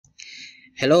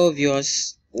Hello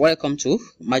viewers, welcome to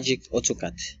Magic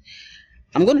AutoCAD.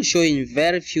 I'm going to show you in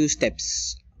very few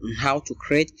steps on how to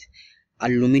create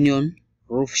aluminum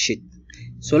roof sheet.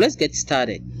 So let's get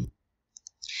started.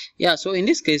 So in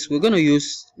this case we're going to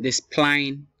use the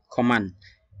Spline command.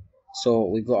 So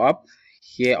we go up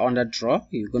here under draw,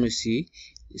 you're going to see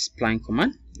the Spline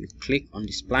command. You click on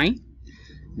the spline,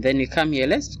 then you come here.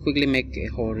 Let's quickly make a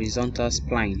horizontal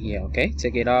spline here. Okay,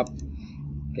 take it up,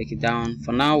 take it down.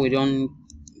 For now we don't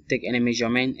take any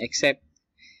measurement except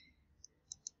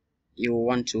you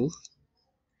want to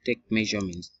take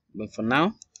measurements, but for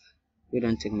now we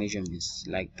don't take measurements.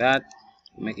 Like that,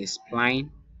 make a spline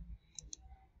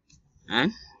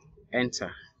and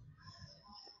enter.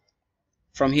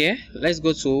 From here let's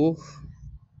go to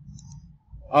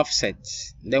offset,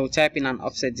 then we type in an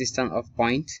offset distance of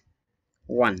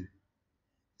 0.1,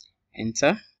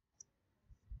 enter,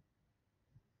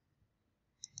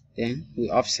 then we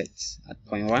offset at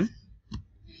 0.1.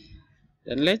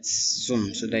 Then let's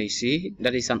zoom so that you see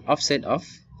that is an offset of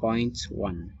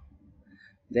 0.1.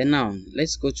 Then now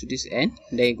let's go to this end,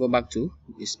 then you go back to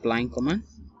the spline command,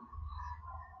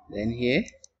 then here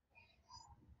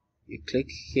you click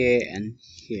here and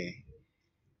here,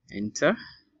 enter.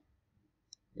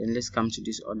 Then let's come to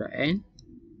this other end,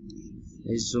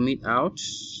 let's zoom it out,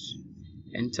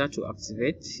 enter to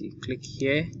activate. You click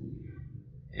here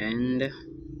and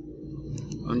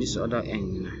on this other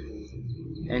end,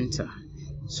 enter.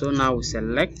 So now we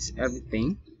select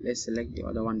everything. Let's select the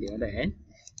other one, the other end,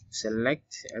 select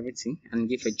everything and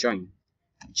give a join,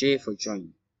 J for join,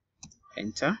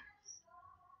 enter.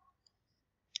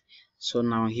 So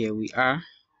now here we are.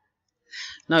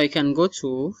 Now you can go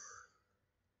to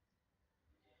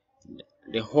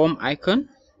the home icon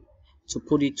to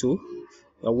put it to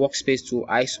your workspace to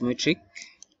isometric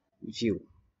view.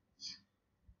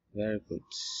 Very good.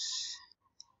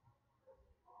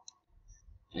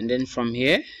 And then from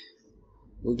here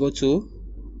we go to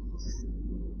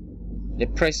the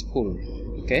press pull.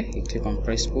 Okay, you click on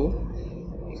press pull,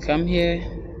 you come here.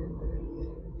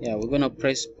 We're gonna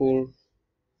press pull,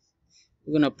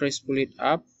 it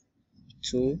up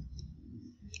to,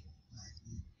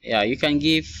 you can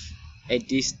give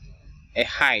a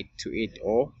height to it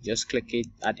or just click it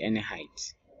at any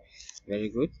height. Very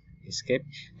good. Escape.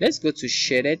 Let's go to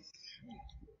shaded,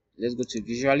 let's go to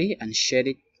visually and shade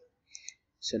it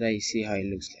so that you see how it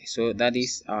looks like. So that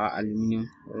is our aluminum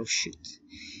roof sheet.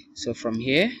 So from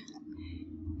here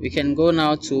we can go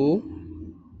now to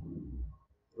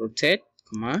rotate,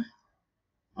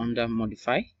 under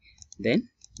modify, then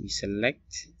we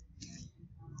select,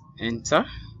 enter.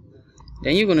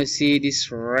 Then you're going to see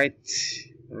this red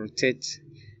rotate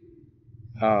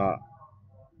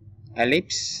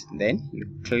ellipse, then you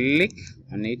click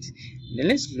on it, then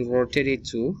let's rotate it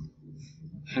to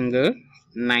angle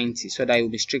 90 so that it will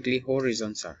be strictly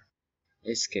horizontal.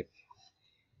 Escape.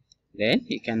 Then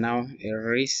you can now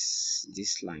erase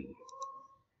this line.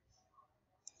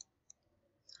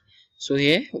 So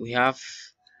here we have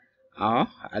our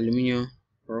aluminum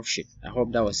roof sheet. I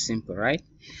hope that was simple, right?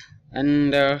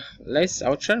 And let's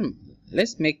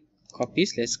make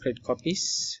copies. Let's create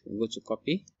copies. We'll go to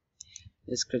copy,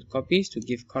 let's create copies to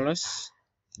give colors.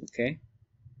 Okay,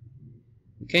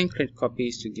 you can create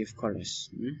copies to give colors,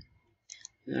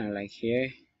 like here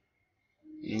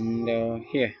and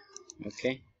here.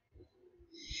 Okay,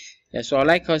 so I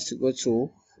like us to go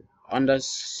to under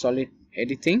solid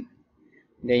editing,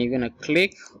 then you're gonna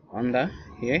click under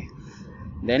here,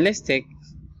 then let's take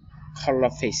color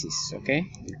faces. Okay,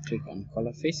 you click on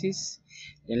color faces,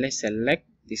 then let's select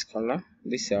this color,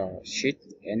 this sheet,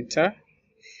 enter.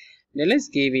 Then let's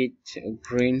give it a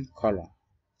green color.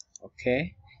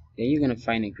 Okay, then you're gonna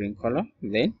find a green color,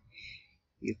 then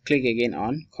you click again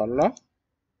on color,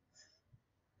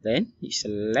 then you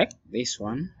select this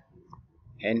one,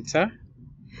 enter.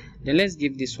 Then let's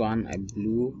give this one a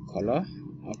blue color.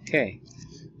 Okay,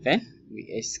 then we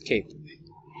escape.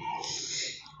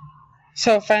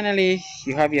 So finally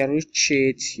you have your roof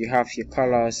sheet, you have your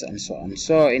colors and so on.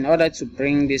 So in order to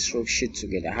bring this roof sheet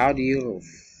together, how do you roof?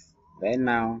 Right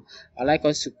now I like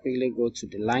us to quickly go to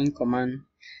the line command.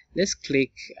 Let's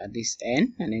click at this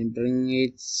end and then bring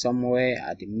it somewhere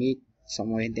at the mid,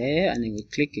 somewhere there, and then we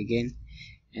click again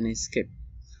and escape.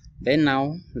 Then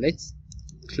now let's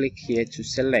click here to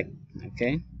select.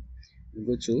 Okay, we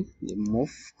go to the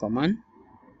move command.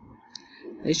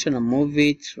 Let's try to move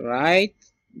it right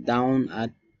down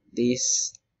at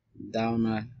this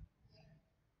downer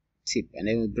tip, and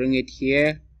then we bring it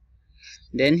here.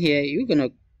 Then here you're gonna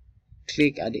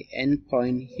click at the end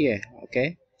point here.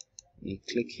 Okay, you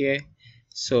click here.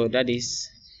 So that is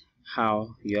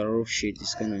how your roof sheet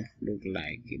is gonna look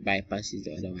like. It bypasses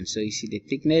the other one. So you see the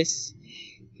thickness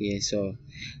here. So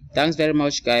thanks very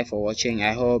much guys for watching.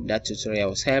 I hope that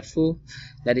tutorial was helpful.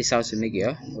 That is how to make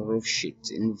your roof sheet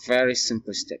in very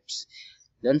simple steps.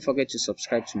 Don't forget to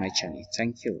subscribe to my channel.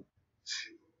 Thank you.